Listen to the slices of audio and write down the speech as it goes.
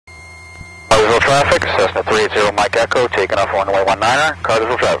traffic, Cessna 380 Mike Echo, taking off runway 19er,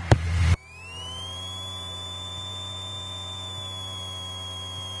 Cartersville traffic.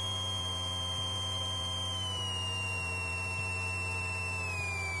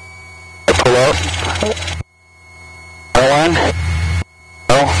 Pull out. Airline.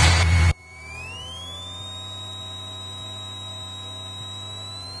 No.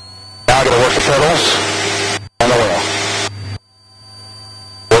 Now I gotta work the pedals and the wheel.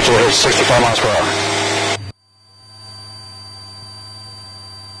 Which will hit 65 miles per hour.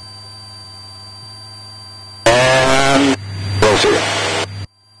 And rotate.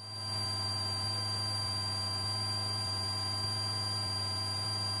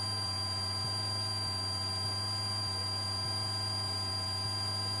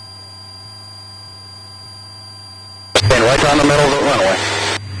 Staying right down the middle of the runway.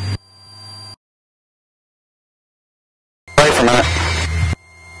 Wait for a minute.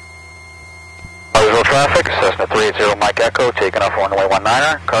 Cartersville traffic, Cessna 380 Mike Echo, taking off runway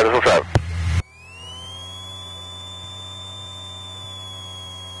 19er, Cartersville traffic.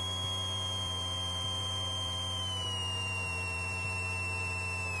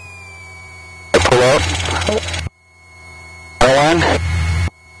 Pull out. Airline.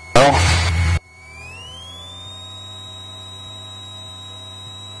 No.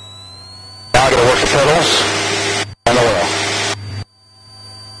 Now I gotta work the pedals and the wheel.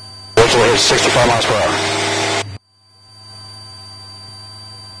 Which will hit 65 miles per hour.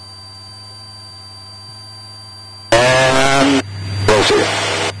 And rotate.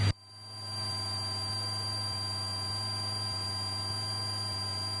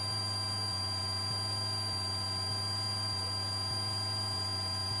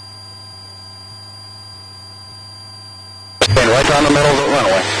 Staying right down the middle of the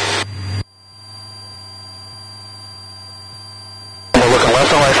runway. And we're looking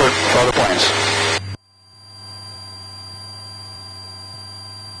left and right for other planes.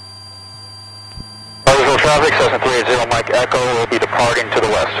 Cartersville traffic, Cessna 380 Mike Echo will be departing to the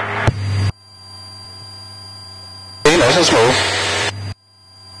west. Okay, nice and smooth.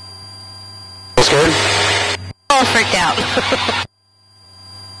 Feel scared? All freaked out.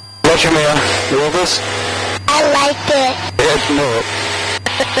 What's your man? You love this? I liked it. Yeah, no.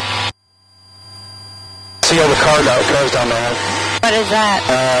 See all the car's down there. What is that?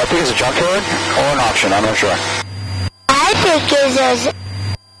 I think it's a junkyard or an auction, I'm not sure. I think it is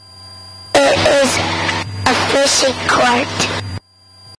a fishing cart.